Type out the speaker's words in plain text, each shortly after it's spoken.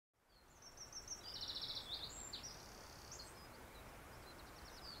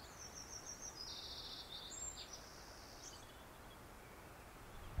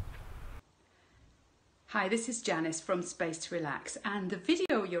Hi, this is Janice from Space to Relax, and the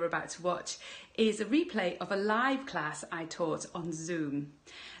video you're about to watch is a replay of a live class I taught on Zoom.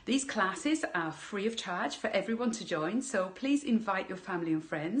 These classes are free of charge for everyone to join, so please invite your family and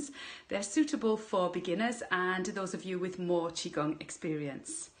friends. They're suitable for beginners and those of you with more Qigong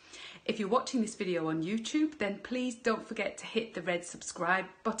experience. If you're watching this video on YouTube, then please don't forget to hit the red subscribe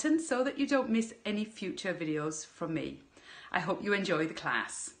button so that you don't miss any future videos from me. I hope you enjoy the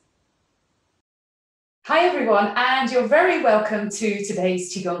class. Hi everyone, and you're very welcome to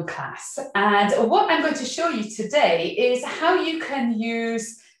today's Qigong class. And what I'm going to show you today is how you can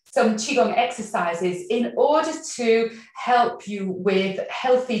use some Qigong exercises in order to help you with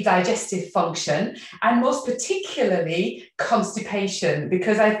healthy digestive function, and most particularly constipation,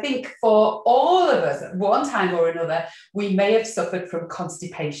 because I think for all of us at one time or another, we may have suffered from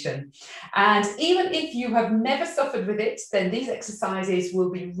constipation. And even if you have never suffered with it, then these exercises will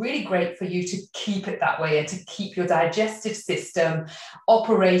be really great for you to keep it that way and to keep your digestive system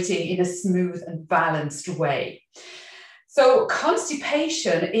operating in a smooth and balanced way. So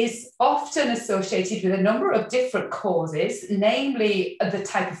constipation is often associated with a number of different causes, namely the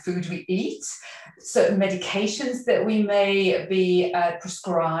type of food we eat, certain medications that we may be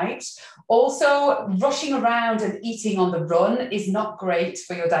prescribed. Also, rushing around and eating on the run is not great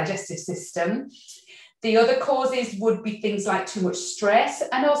for your digestive system. The other causes would be things like too much stress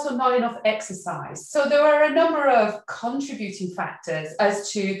and also not enough exercise. So there are a number of contributing factors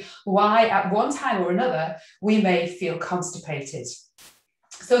as to why at one time or another we may feel constipated.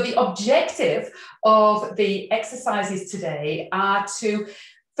 So the objective of the exercises today are to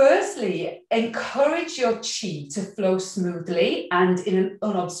firstly encourage your qi to flow smoothly and in an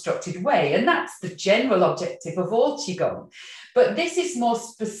unobstructed way. And that's the general objective of all Qigong. But this is more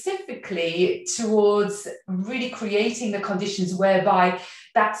specifically towards really creating the conditions whereby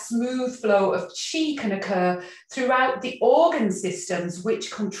that smooth flow of qi can occur throughout the organ systems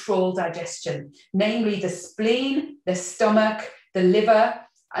which control digestion, namely the spleen, the stomach, the liver,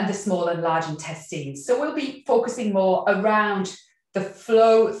 and the small and large intestines. So we'll be focusing more around the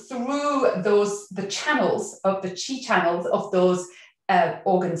flow through the channels of the qi channels of those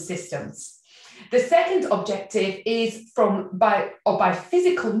organ systems. The second objective is by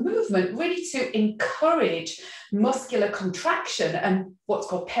physical movement, really to encourage muscular contraction and what's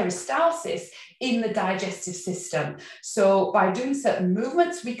called peristalsis in the digestive system. So by doing certain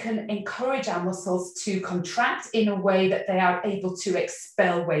movements, we can encourage our muscles to contract in a way that they are able to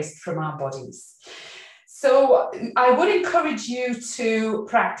expel waste from our bodies. So I would encourage you to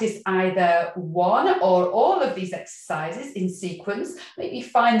practice either one or all of these exercises in sequence. Maybe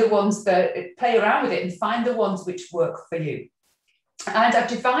find the ones that play around with it and find the ones which work for you. And I've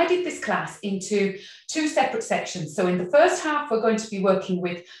divided this class into two separate sections. So in the first half, we're going to be working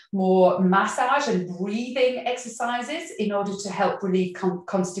with more massage and breathing exercises in order to help relieve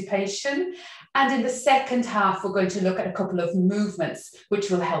constipation. And in the second half, we're going to look at a couple of movements which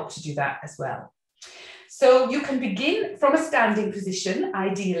will help to do that as well. So you can begin from a standing position,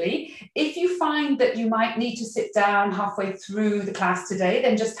 ideally. If you find that you might need to sit down halfway through the class today,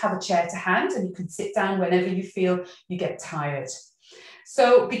 then just have a chair to hand and you can sit down whenever you feel you get tired.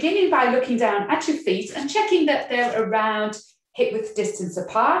 So beginning by looking down at your feet and checking that they're around hip width distance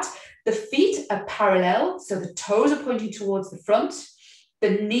apart. The feet are parallel, so the toes are pointing towards the front. The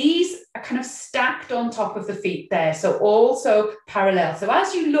knees are kind of stacked on top of the feet there, so also parallel. So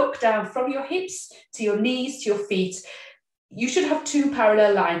as you look down from your hips to your knees to your feet, you should have two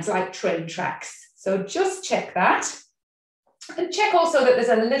parallel lines like train tracks. So just check that. And check also that there's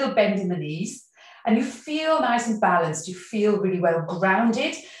a little bend in the knees and you feel nice and balanced. You feel really well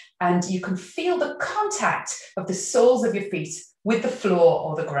grounded and you can feel the contact of the soles of your feet with the floor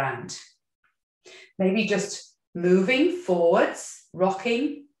or the ground. Maybe just moving forwards,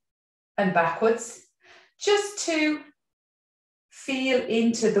 rocking and backwards, just to feel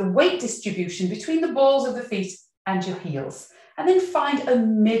into the weight distribution between the balls of the feet and your heels. And then find a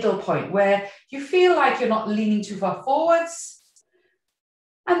middle point where you feel like you're not leaning too far forwards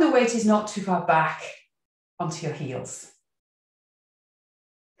and the weight is not too far back onto your heels.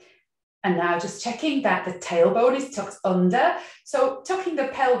 And now just checking that the tailbone is tucked under. So tucking the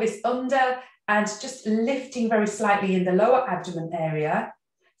pelvis under and just lifting very slightly in the lower abdomen area,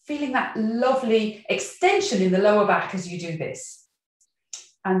 feeling that lovely extension in the lower back as you do this.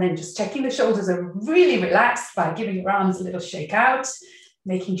 And then just checking the shoulders are really relaxed by giving your arms a little shake out,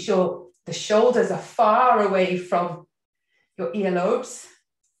 making sure the shoulders are far away from your earlobes.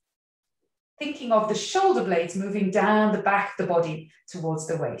 Thinking of the shoulder blades moving down the back of the body towards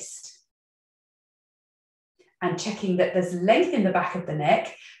the waist. and checking that there's length in the back of the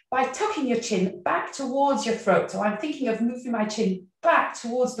neck by tucking your chin back towards your throat. So I'm thinking of moving my chin back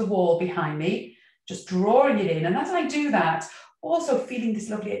towards the wall behind me, just drawing it in. And as I do that, also feeling this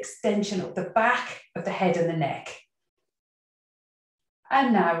lovely extension of the back of the head and the neck.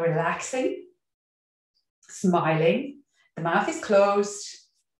 And now relaxing, smiling. The mouth is closed.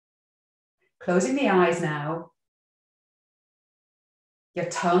 Closing the eyes now. Your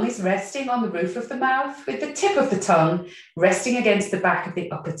tongue is resting on the roof of the mouth with the tip of the tongue resting against the back of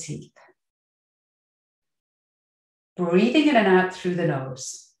the upper teeth. Breathing in and out through the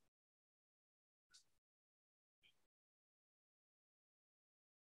nose.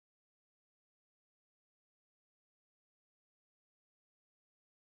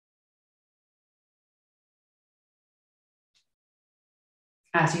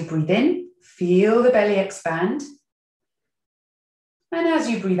 As you breathe in, feel the belly expand. And as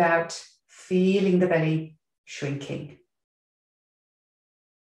you breathe out, feeling the belly shrinking.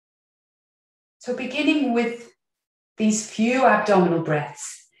 So beginning with these few abdominal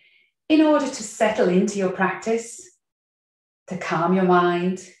breaths, in order to settle into your practice, to calm your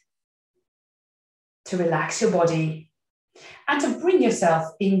mind, to relax your body, and to bring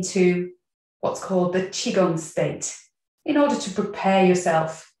yourself into what's called the Qigong state, in order to prepare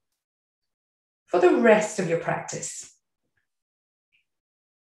yourself for the rest of your practice.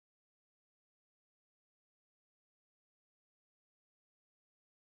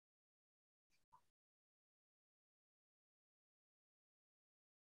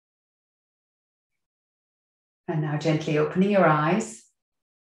 And now gently opening your eyes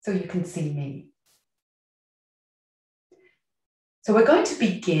so you can see me. So we're going to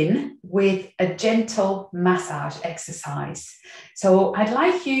begin with a gentle massage exercise. So I'd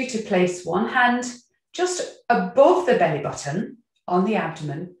like you to place one hand just above the belly button on the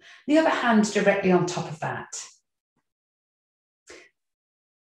abdomen, the other hand directly on top of that.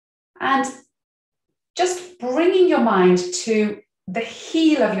 And just bringing your mind to the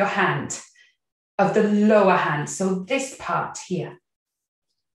heel of your hand, of the lower hand, so this part here.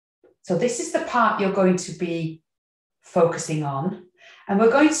 So this is the part you're going to be focusing on, and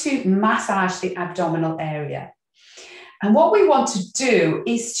we're going to massage the abdominal area. And what we want to do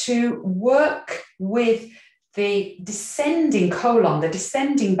is to work with the descending colon, the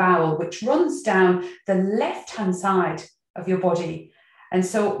descending bowel, which runs down the left-hand side of your body. And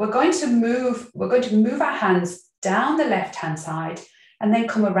so we're going to move our hands down the left-hand side and then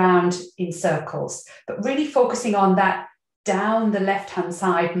come around in circles, but really focusing on that down the left-hand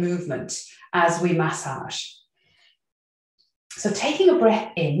side movement as we massage. So taking a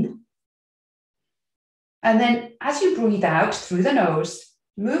breath in, and then as you breathe out through the nose,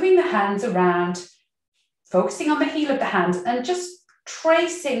 moving the hands around, focusing on the heel of the hand and just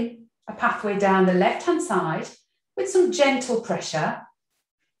tracing a pathway down the left-hand side with some gentle pressure,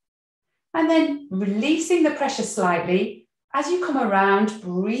 and then releasing the pressure slightly as you come around,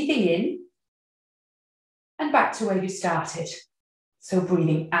 breathing in and back to where you started. So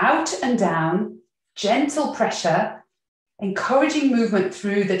breathing out and down, gentle pressure, encouraging movement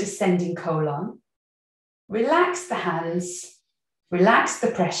through the descending colon. Relax the hands, relax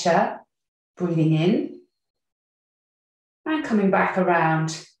the pressure, breathing in and coming back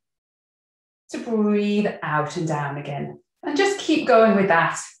around to breathe out and down again. And just keep going with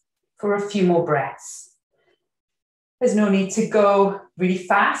that for a few more breaths. There's no need to go really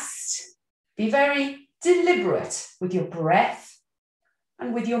fast. Be very deliberate with your breath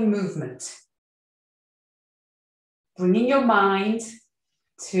and with your movement. Bringing your mind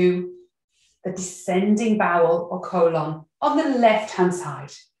to the descending bowel or colon on the left-hand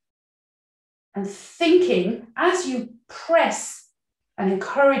side. And thinking, as you press and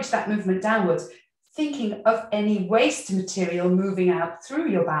encourage that movement downwards, thinking of any waste material moving out through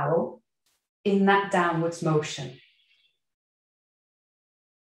your bowel in that downwards motion.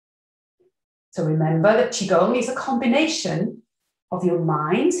 So remember that Qigong is a combination of your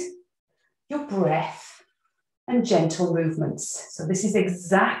mind, your breath, and gentle movements. So this is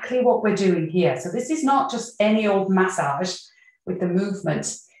exactly what we're doing here. So this is not just any old massage with the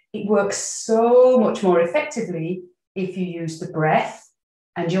movement. It works so much more effectively if you use the breath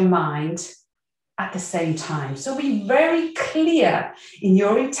and your mind at the same time. So be very clear in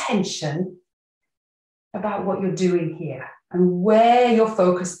your intention about what you're doing here and where your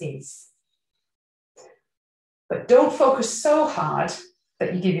focus is. But don't focus so hard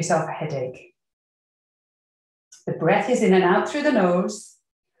that you give yourself a headache. The breath is in and out through the nose.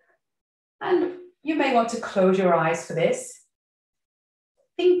 And you may want to close your eyes for this.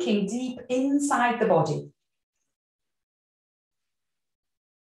 Thinking deep inside the body.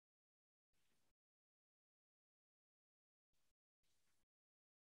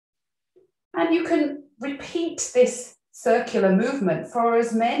 And you can repeat this circular movement for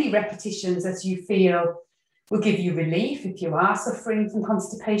as many repetitions as you feel will give you relief if you are suffering from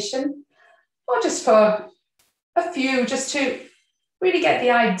constipation, or just for a few, just to really get the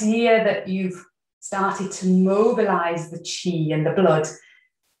idea that you've started to mobilize the qi and the blood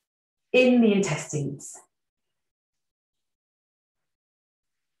in the intestines.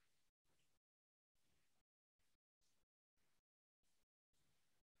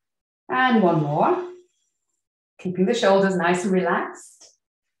 And one more, keeping the shoulders nice and relaxed.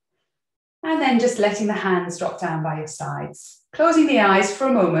 And then just letting the hands drop down by your sides. Closing the eyes for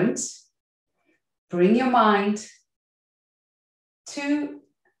a moment. Bring your mind to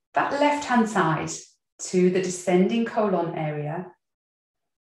that left-hand side, to the descending colon area.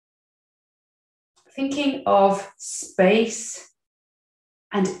 Thinking of space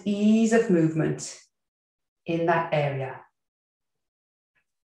and ease of movement in that area.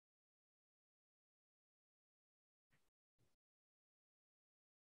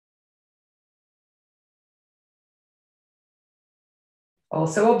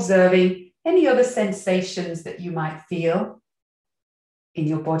 Also observing any other sensations that you might feel in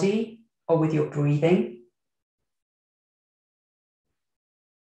your body or with your breathing.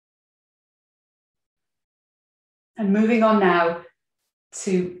 And moving on now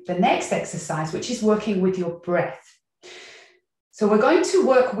to the next exercise, which is working with your breath. So we're going to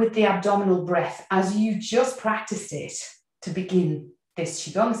work with the abdominal breath as you just practiced it to begin this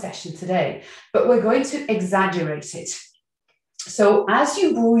Qigong session today, but we're going to exaggerate it. So as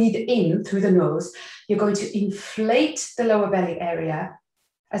you breathe in through the nose, you're going to inflate the lower belly area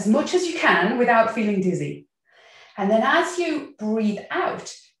as much as you can without feeling dizzy. And then as you breathe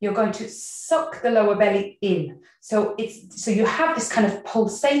out, you're going to suck the lower belly in. So you have this kind of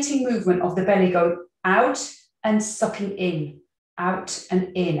pulsating movement of the belly going out and sucking in, out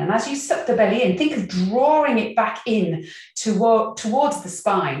and in. And as you suck the belly in, think of drawing it back in towards the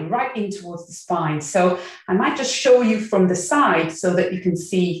spine, right in towards the spine. So I might just show you from the side so that you can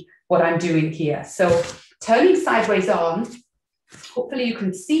see what I'm doing here. So turning sideways on, hopefully you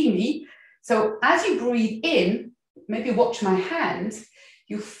can see me. So as you breathe in, maybe watch my hand,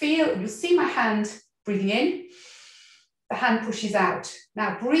 you'll see my hand breathing in, the hand pushes out.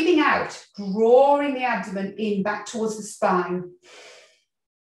 Now breathing out, drawing the abdomen in back towards the spine.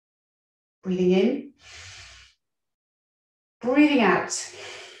 Breathing in, breathing out.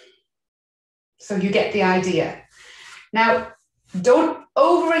 So you get the idea. Now, don't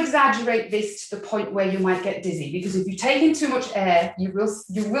over-exaggerate this to the point where you might get dizzy, because if you take in too much air, you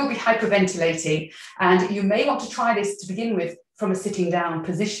will be hyperventilating, and you may want to try this to begin with from a sitting down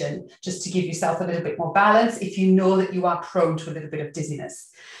position, just to give yourself a little bit more balance if you know that you are prone to a little bit of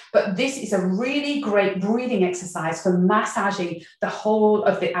dizziness. But this is a really great breathing exercise for massaging the whole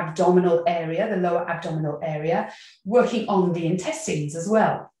of the abdominal area, the lower abdominal area, working on the intestines as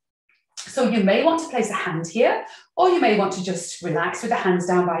well. So you may want to place a hand here, or you may want to just relax with the hands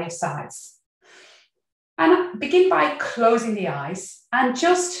down by your sides. And begin by closing the eyes and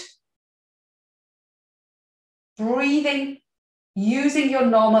just breathing using your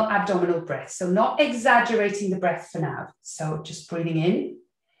normal abdominal breath. So not exaggerating the breath for now. So just breathing in,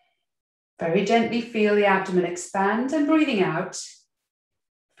 very gently feel the abdomen expand, and breathing out,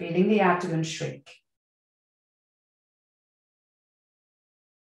 feeling the abdomen shrink.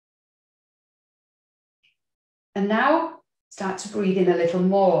 And now start to breathe in a little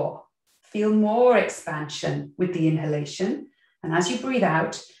more. Feel more expansion with the inhalation. And as you breathe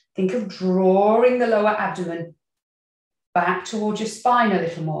out, think of drawing the lower abdomen back towards your spine a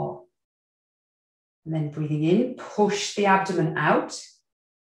little more. And then breathing in, push the abdomen out.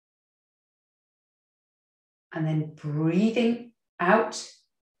 And then breathing out,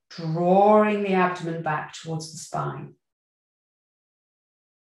 drawing the abdomen back towards the spine.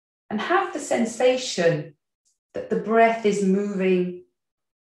 And have the sensation that the breath is moving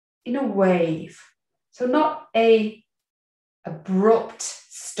in a wave. So not an abrupt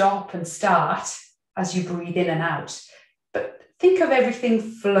stop and start as you breathe in and out, but think of everything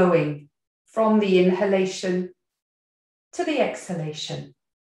flowing from the inhalation to the exhalation.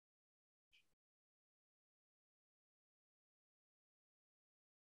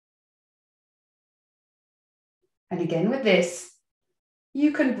 And again with this,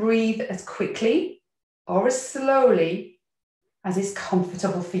 you can breathe as quickly or as slowly as is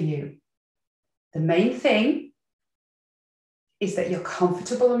comfortable for you. The main thing is that you're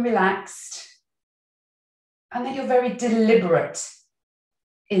comfortable and relaxed, and that you're very deliberate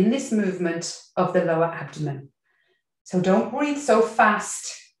in this movement of the lower abdomen. So don't breathe so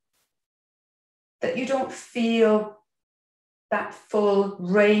fast that you don't feel that full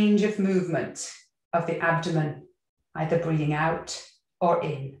range of movement of the abdomen, either breathing out or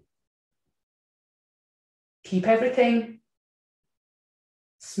in. Keep everything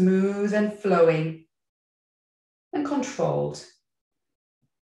smooth and flowing and controlled.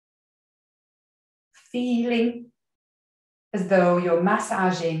 Feeling as though you're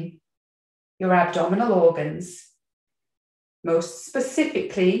massaging your abdominal organs, most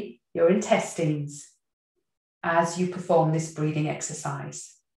specifically your intestines, as you perform this breathing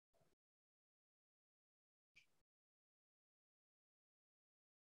exercise.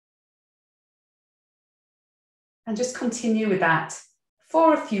 And just continue with that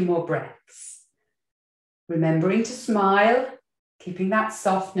for a few more breaths. Remembering to smile, keeping that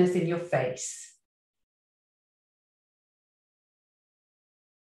softness in your face.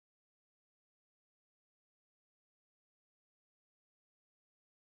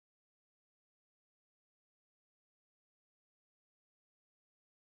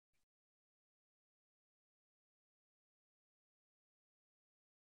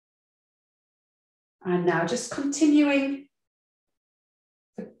 And now just continuing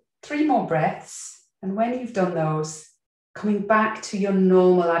for 3 more breaths. And when you've done those, coming back to your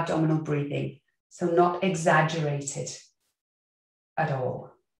normal abdominal breathing. So not exaggerated at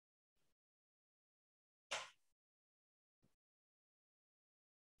all.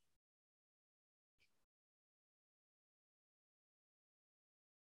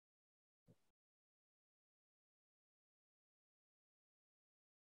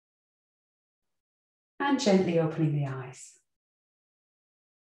 And gently opening the eyes.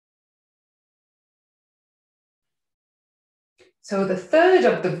 So the third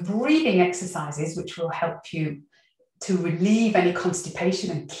of the breathing exercises, which will help you to relieve any constipation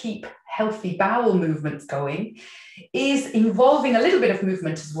and keep healthy bowel movements going, is involving a little bit of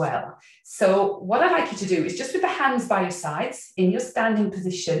movement as well. So what I'd like you to do is just with the hands by your sides in your standing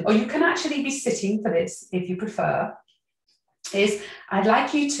position, or you can actually be sitting for this if you prefer, is I'd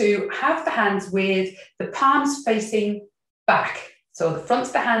like you to have the hands with the palms facing back. So the fronts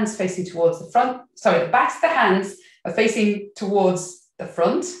of the hands facing towards the front, the backs of the hands are facing towards the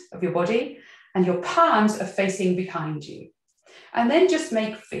front of your body, and your palms are facing behind you. And then just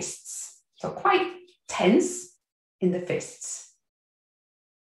make fists. So quite tense in the fists.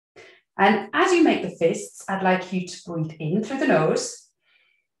 And as you make the fists, I'd like you to breathe in through the nose.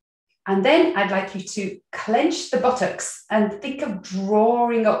 And then I'd like you to clench the buttocks and think of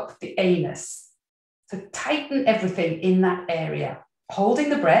drawing up the anus. So tighten everything in that area, holding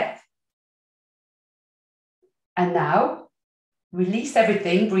the breath. And now release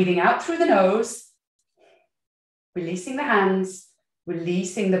everything, breathing out through the nose, releasing the hands,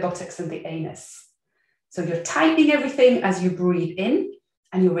 releasing the buttocks and the anus. So you're tightening everything as you breathe in,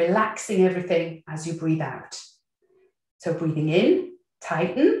 and you're relaxing everything as you breathe out. So breathing in,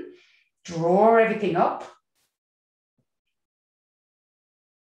 tighten, draw everything up.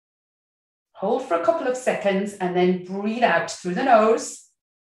 Hold for a couple of seconds and then breathe out through the nose,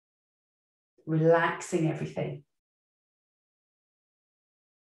 relaxing everything.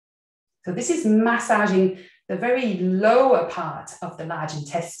 So this is massaging the very lower part of the large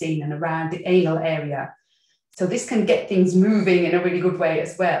intestine and around the anal area. So this can get things moving in a really good way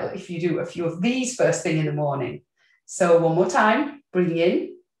as well if you do a few of these first thing in the morning. So one more time, breathing in.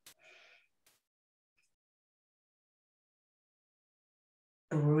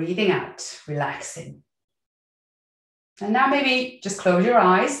 Breathing out, relaxing. And now maybe just close your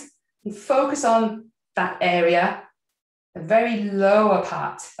eyes and focus on that area, the very lower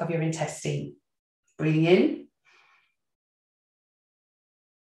part of your intestine. Breathing in.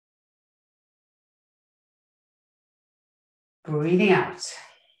 Breathing out.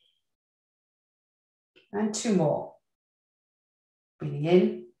 And 2 more. Breathing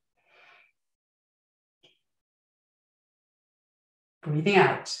in. Breathing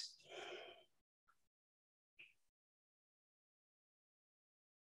out.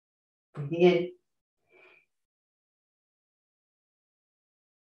 Breathing in.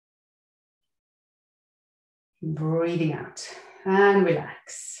 Breathing out. And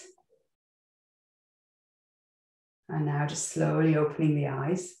relax. And now just slowly opening the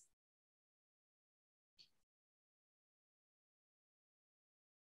eyes.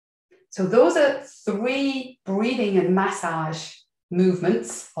 So those are 3 breathing and massage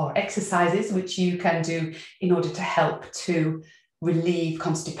movements or exercises which you can do in order to help to relieve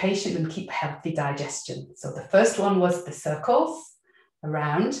constipation and keep healthy digestion. So the first one was the circles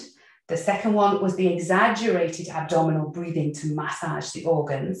around. The second one was the exaggerated abdominal breathing to massage the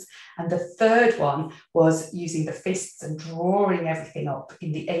organs. And the third one was using the fists and drawing everything up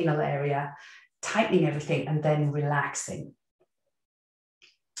in the anal area, tightening everything and then relaxing.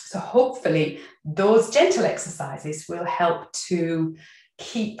 So hopefully those gentle exercises will help to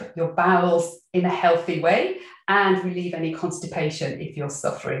keep your bowels in a healthy way and relieve any constipation if you're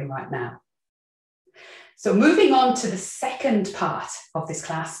suffering right now. So moving on to the second part of this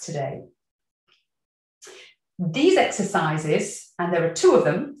class today. These exercises, and there are two of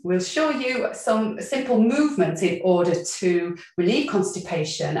them, will show you some simple movements in order to relieve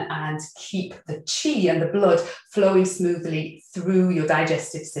constipation and keep the qi and the blood flowing smoothly through your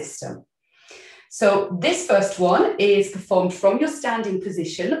digestive system. So this first one is performed from your standing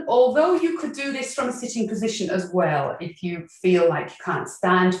position, although you could do this from a sitting position as well if you feel like you can't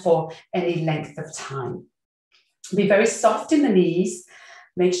stand for any length of time. Be very soft in the knees.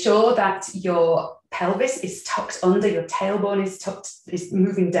 Make sure that your pelvis is tucked under, your tailbone is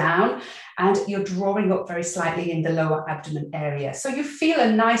moving down, and you're drawing up very slightly in the lower abdomen area. So you feel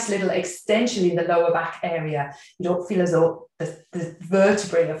a nice little extension in the lower back area. You don't feel as though the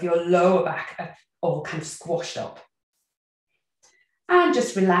vertebrae of your lower back are all kind of squashed up. And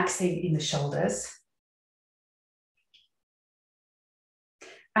just relaxing in the shoulders.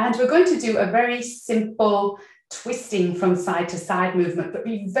 And we're going to do a very simple twisting from side to side movement, but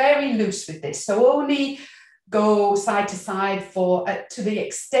be very loose with this. So only go side to side for to the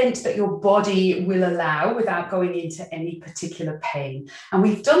extent that your body will allow without going into any particular pain. And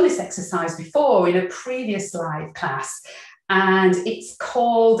we've done this exercise before in a previous live class, and it's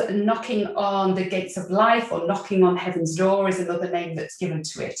called knocking on the gates of life, or knocking on heaven's door is another name that's given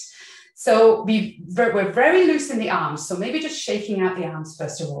to it. So we're very loose in the arms. So maybe just shaking out the arms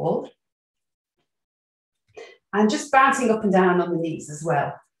first of all. And just bouncing up and down on the knees as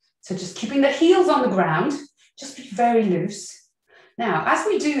well. So just keeping the heels on the ground, just be very loose. Now, as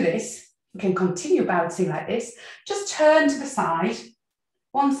we do this, we can continue bouncing like this. Just turn to the side,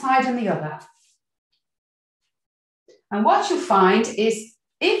 one side and the other. And what you'll find is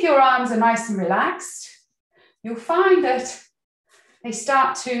if your arms are nice and relaxed, you'll find that they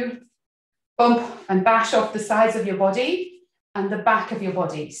start to bump and bash off the sides of your body and the back of your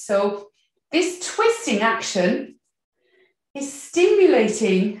body. So this twisting action is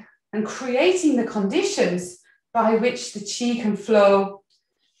stimulating and creating the conditions by which the qi can flow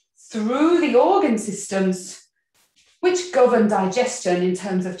through the organ systems which govern digestion in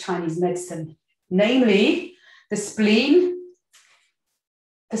terms of Chinese medicine, namely the spleen,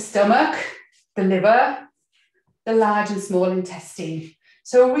 the stomach, the liver, the large and small intestine.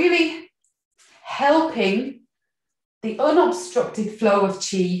 So really helping the unobstructed flow of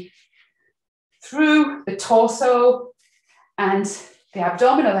qi through the torso and the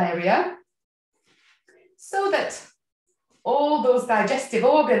abdominal area, so that all those digestive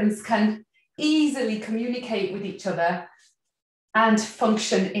organs can easily communicate with each other and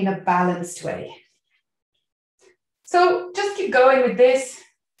function in a balanced way. So just keep going with this.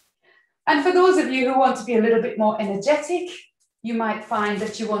 And for those of you who want to be a little bit more energetic, you might find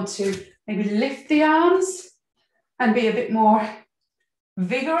that you want to maybe lift the arms and be a bit more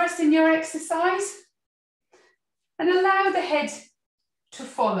vigorous in your exercise, and allow the head to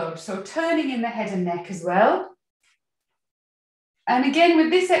follow. So turning in the head and neck as well. And again, with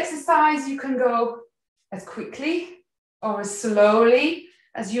this exercise, you can go as quickly or as slowly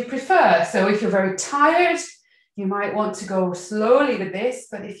as you prefer. So if you're very tired, you might want to go slowly with this,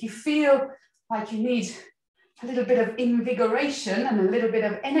 but if you feel like you need a little bit of invigoration and a little bit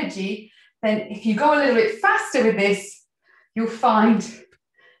of energy, then if you go a little bit faster with this, you'll find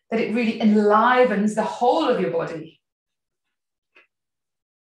that it really enlivens the whole of your body.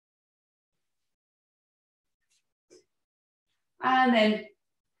 And then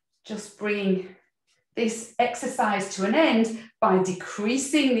just bring this exercise to an end by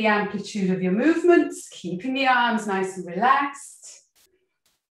decreasing the amplitude of your movements, keeping the arms nice and relaxed,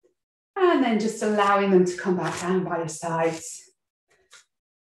 and then just allowing them to come back down by your sides.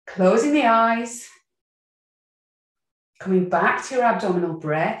 Closing the eyes, coming back to your abdominal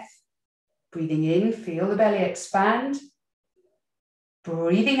breath, breathing in, feel the belly expand,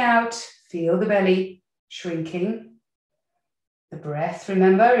 breathing out, feel the belly shrinking. The breath,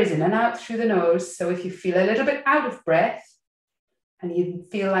 remember, is in and out through the nose. So if you feel a little bit out of breath and you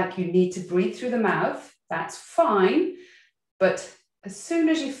feel like you need to breathe through the mouth, that's fine. But as soon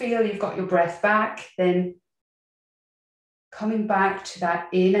as you feel you've got your breath back, then coming back to that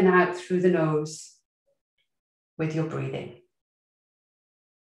in and out through the nose with your breathing.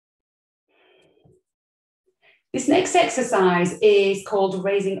 This next exercise is called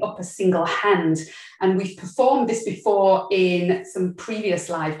raising up a single hand, and we've performed this before in some previous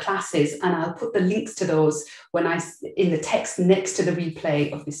live classes, and I'll put the links to those in the text next to the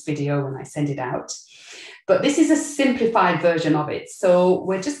replay of this video when I send it out. But this is a simplified version of it. So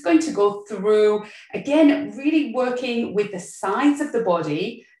we're just going to go through, again, really working with the sides of the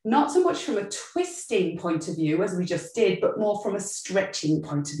body, not so much from a twisting point of view as we just did, but more from a stretching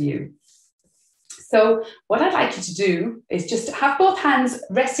point of view. So what I'd like you to do is just have both hands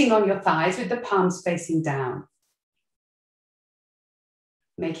resting on your thighs with the palms facing down.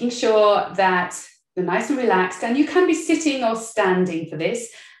 Making sure that you're nice and relaxed, and you can be sitting or standing for this.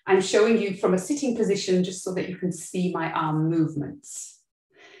 I'm showing you from a sitting position just so that you can see my arm movements.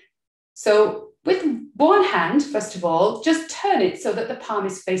 So with one hand, first of all, just turn it so that the palm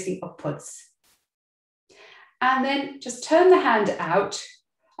is facing upwards. And then just turn the hand out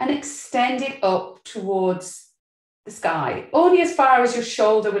and extend it up towards the sky, only as far as your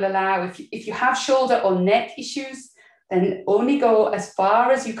shoulder will allow. If you have shoulder or neck issues, then only go as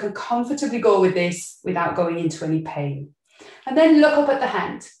far as you can comfortably go with this without going into any pain. And then look up at the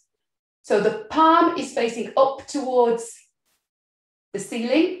hand. So the palm is facing up towards the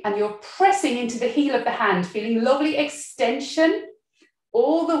ceiling, and you're pressing into the heel of the hand, feeling lovely extension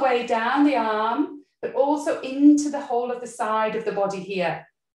all the way down the arm, but also into the whole of the side of the body here.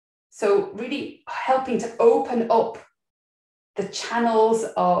 So really helping to open up the channels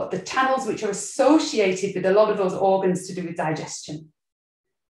which are associated with a lot of those organs to do with digestion.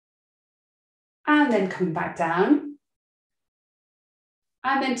 And then coming back down.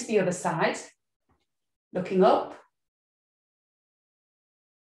 And then to the other side, looking up.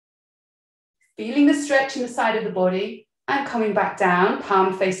 Feeling the stretch in the side of the body and coming back down,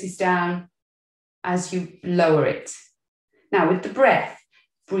 palm faces down as you lower it. Now with the breath,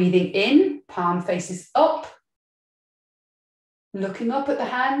 breathing in, palm faces up, looking up at the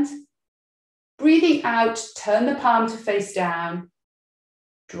hand. Breathing out, turn the palm to face down,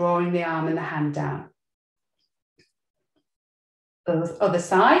 drawing the arm and the hand down. Other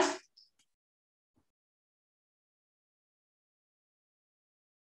side.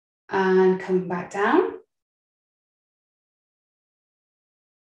 And coming back down.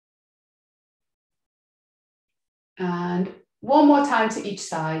 And one more time to each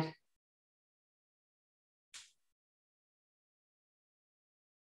side.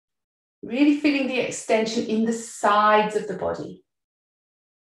 Really feeling the extension in the sides of the body.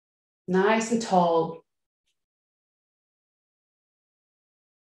 Nice and tall.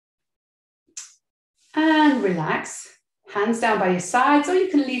 And relax. Hands down by your sides, or you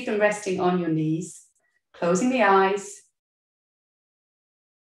can leave them resting on your knees. Closing the eyes.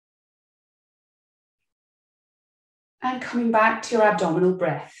 And coming back to your abdominal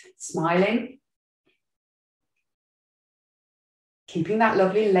breath, smiling. Keeping that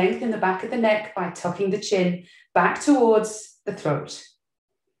lovely length in the back of the neck by tucking the chin back towards the throat.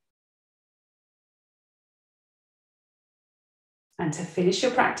 And to finish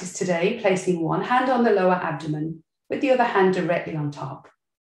your practice today, placing one hand on the lower abdomen with the other hand directly on top.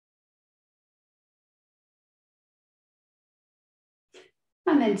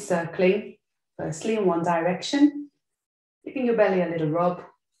 And then circling, firstly in one direction, giving your belly a little rub,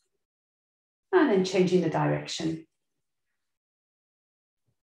 and then changing the direction.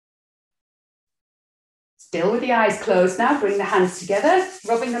 Still with the eyes closed now, bring the hands together,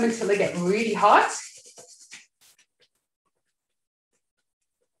 rubbing them until they get really hot.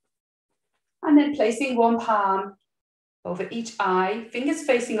 And then placing one palm over each eye, fingers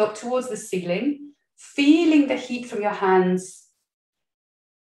facing up towards the ceiling, feeling the heat from your hands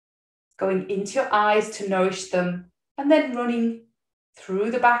going into your eyes to nourish them, and then running through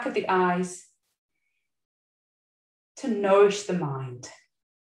the back of the eyes to nourish the mind.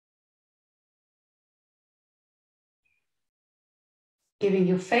 Giving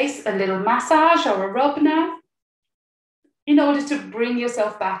your face a little massage or a rub now in order to bring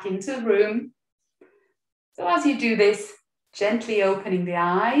yourself back into the room. So as you do this, gently opening the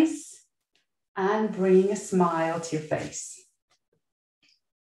eyes and bringing a smile to your face.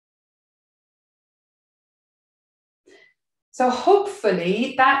 So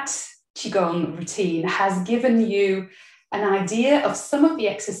hopefully that Qigong routine has given you an idea of some of the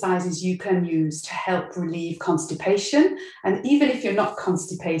exercises you can use to help relieve constipation, and even if you're not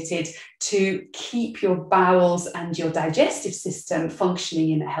constipated, to keep your bowels and your digestive system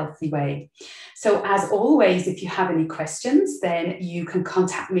functioning in a healthy way. So as always, if you have any questions, then you can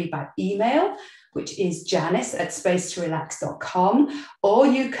contact me by email, which is janice@spacetorelax.com, or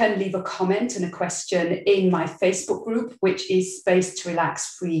you can leave a comment and a question in my Facebook group, which is Space to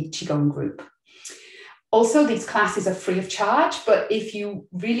Relax Free Qigong Group. Also, these classes are free of charge, but if you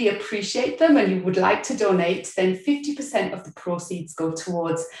really appreciate them and you would like to donate, then 50% of the proceeds go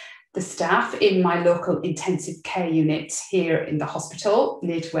towards the staff in my local intensive care unit here in the hospital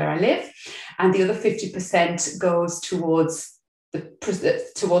near to where I live, and the other 50% goes towards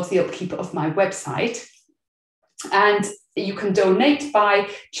the upkeep of my website. And you can donate by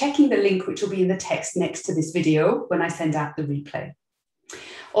checking the link which will be in the text next to this video when I send out the replay.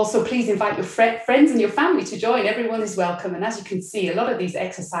 Also, please invite your friends and your family to join. Everyone is welcome. And as you can see, a lot of these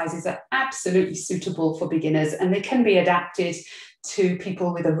exercises are absolutely suitable for beginners, and they can be adapted to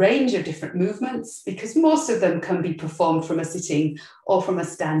people with a range of different movements, because most of them can be performed from a sitting or from a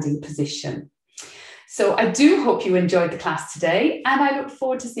standing position. So I do hope you enjoyed the class today, and I look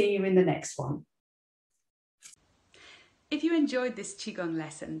forward to seeing you in the next one. If you enjoyed this Qigong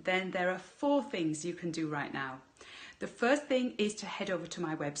lesson, then there are 4 things you can do right now. The first thing is to head over to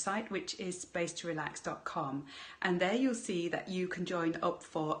my website, which is spacetorelax.com, and there you'll see that you can join up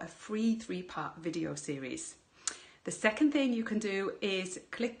for a free 3-part video series. The second thing you can do is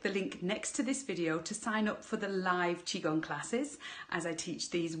click the link next to this video to sign up for the live Qigong classes, as I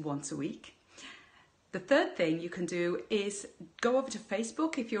teach these once a week. The third thing you can do is go over to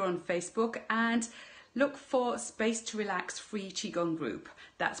Facebook if you're on Facebook and look for Space to Relax free Qigong group.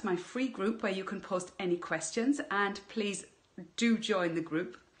 That's my free group where you can post any questions, and please do join the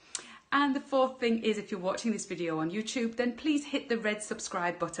group. And the fourth thing is, if you're watching this video on YouTube, then please hit the red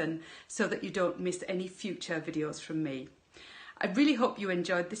subscribe button so that you don't miss any future videos from me. I really hope you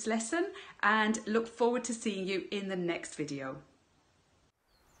enjoyed this lesson and look forward to seeing you in the next video.